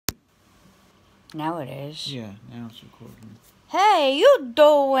Now it is. Yeah, now it's recording. Hey, you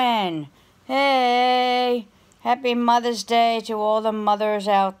doing? Hey, happy Mother's Day to all the mothers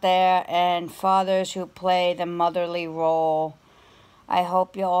out there and fathers who play the motherly role. I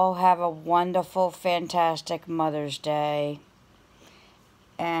hope you all have a wonderful, fantastic Mother's Day.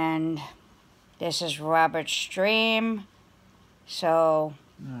 And this is Robert's stream. So,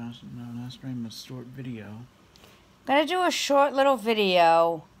 No, not streaming a short video. I'm going to do a short little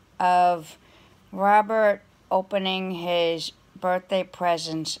video of Robert opening his birthday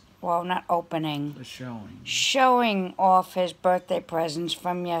presents. Well, not opening. The showing. Showing off his birthday presents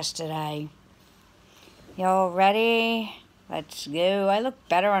from yesterday. Y'all ready? Let's go. I look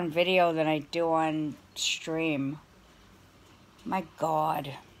better on video than I do on stream. My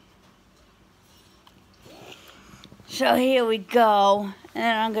God. So here we go. And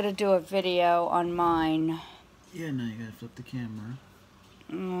then I'm going to do a video on mine. Yeah, now you gotta flip the camera.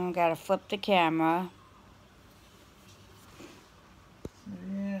 Gotta flip the camera. So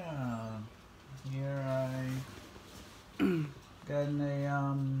yeah, here I got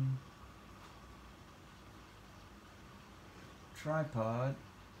a tripod,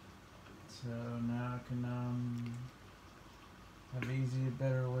 so now I can have a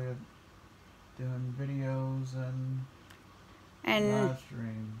better way of doing videos and live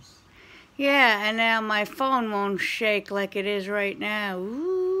streams. Yeah, and now my phone won't shake like it is right now.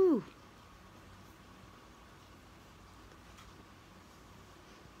 Ooh.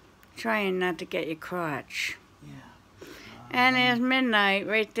 Trying not to get your crotch. Yeah. And there's Midnight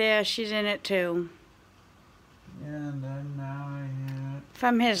right there. She's in it too. Yeah, and then now I had...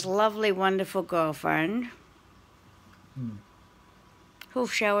 From his lovely, wonderful girlfriend. Who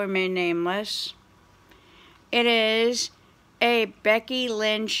shall remain nameless. It is a Becky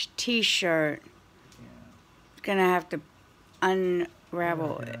Lynch t-shirt. Yeah. Gonna have to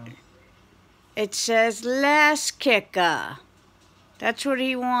unravel it. It says Last Kicker. That's what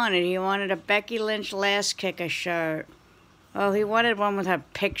he wanted. He wanted a Becky Lynch Last Kicker shirt. Well, he wanted one with her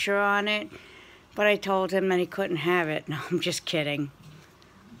picture on it, but I told him that he couldn't have it. No, I'm just kidding.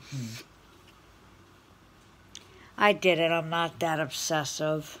 I did it. I'm not that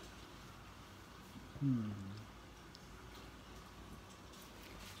obsessive.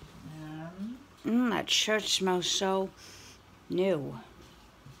 That shirt smells so new.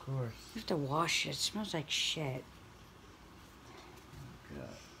 Of course. You have to wash it. It smells like shit. God.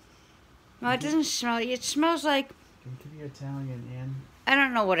 No, it doesn't smell. It smells like... Can you be Italian in? I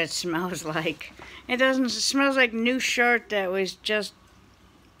don't know what it smells like. It doesn't... It smells like new shirt that was just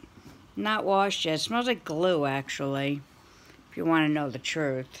not washed yet. It smells like glue, actually. If you want to know the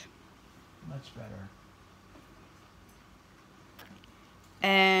truth. Much better.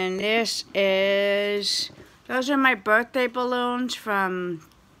 And this is... Those are my birthday balloons from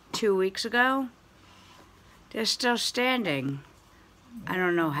 2 weeks ago. They're still standing. I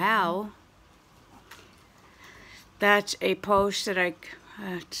don't know how. That's a post that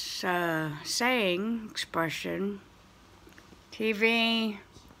it's a saying, expression. TV,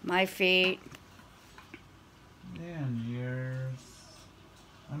 my feet. And here's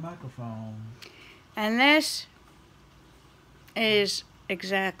my microphone. And this is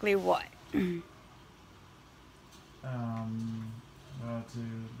exactly what? Well, to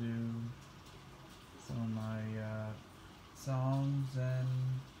do some of my songs and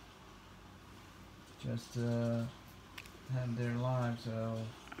just have their live, so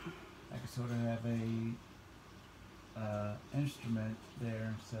I can sort of have a instrument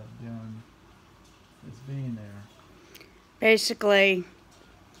there instead of doing just being there. Basically,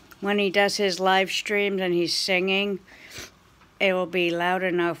 when he does his live streams and he's singing, it will be loud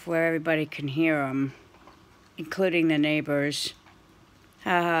enough where everybody can hear him, including the neighbors.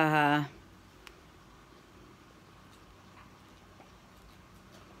 Ha ha ha.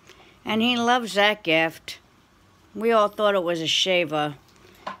 And he loves that gift. We all thought it was a shaver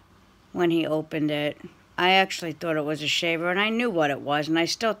when he opened it. I actually thought it was a shaver, and I knew what it was, and I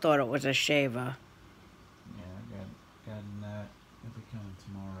still thought it was a shaver. Yeah, I got that. It'll be coming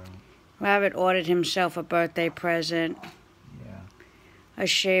tomorrow. Rabbit ordered himself a birthday present. Yeah. A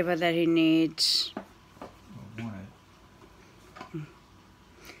shaver that he needs. I want it.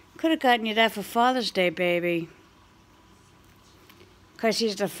 Could have gotten you that for Father's Day, baby. Because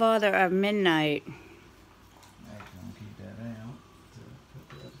he's the father of Midnight. I can keep that out to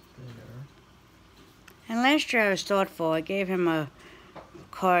put that there. And last year I was thoughtful. I gave him a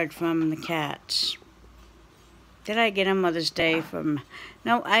card from the cats. Did I get him Mother's Day from...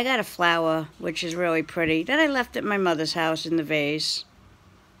 No, I got a flower, which is really pretty. That I left at my mother's house in the vase.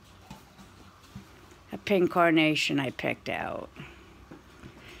 A pink carnation I picked out.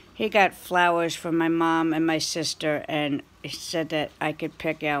 he got flowers from my mom and my sister, and he said that I could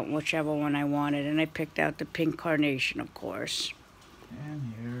pick out whichever one I wanted, and I picked out the pink carnation, of course.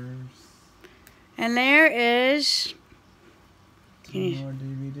 And there is... Two more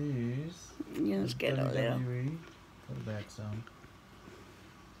DVDs. Let's get a little... Put it back some.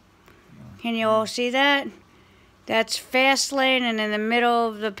 Can you all see that? That's Fastlane, and in the middle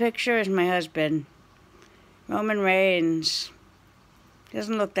of the picture is my husband, Roman Reigns.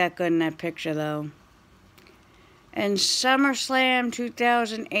 Doesn't look that good in that picture, though. And SummerSlam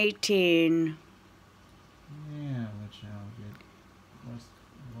 2018. Yeah, which I'll get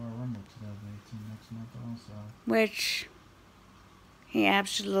Royal Rumble 2018 next month also. Which he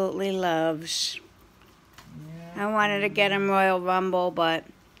absolutely loves. Yeah. I wanted to get him Royal Rumble, but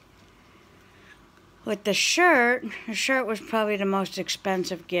with the shirt was probably the most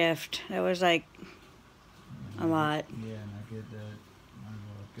expensive gift. It was like a lot. Yeah, and I will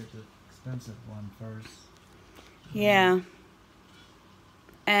get the expensive one first. Yeah.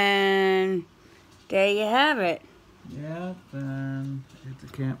 And there you have it. Yeah, then hit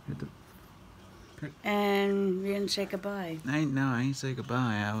the And we didn't say goodbye. I ain't say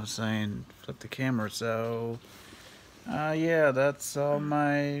goodbye. I was saying flip the camera. So, yeah, that's all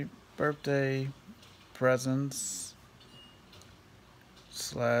my birthday presents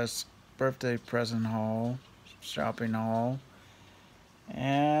 / birthday present haul, shopping haul,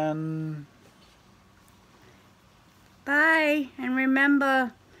 and Bye. And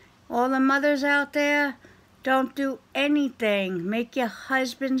remember, all the mothers out there, don't do anything. Make your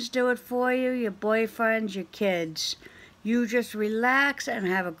husbands do it for you, your boyfriends, your kids. You just relax and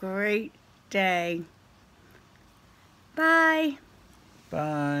have a great day. Bye.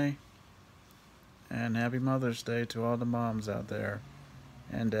 bye. And happy Mother's Day to all the moms out there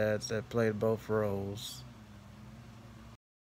and dads that played both roles.